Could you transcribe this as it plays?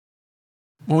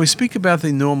When we speak about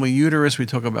the normal uterus, we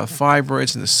talk about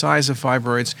fibroids and the size of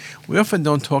fibroids. We often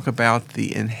don't talk about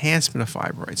the enhancement of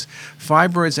fibroids.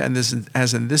 Fibroids, and this,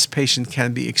 as in this patient,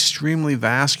 can be extremely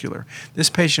vascular. This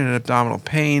patient had abdominal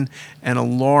pain and a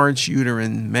large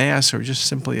uterine mass, or just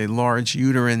simply a large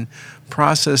uterine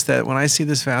process that when I see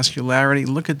this vascularity,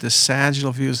 look at the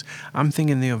sagittal views, I'm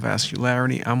thinking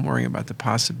neovascularity. I'm worrying about the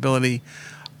possibility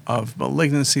of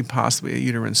malignancy, possibly a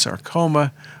uterine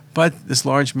sarcoma. But this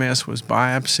large mass was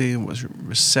biopsied, was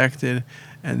resected,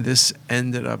 and this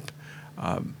ended up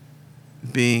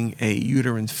being a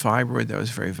uterine fibroid that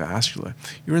was very vascular.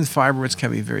 Uterine fibroids can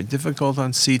be very difficult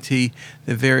on CT.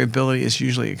 The variability is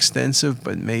usually extensive,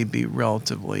 but may be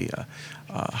relatively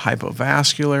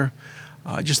hypovascular.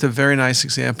 Just a very nice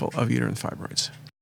example of uterine fibroids.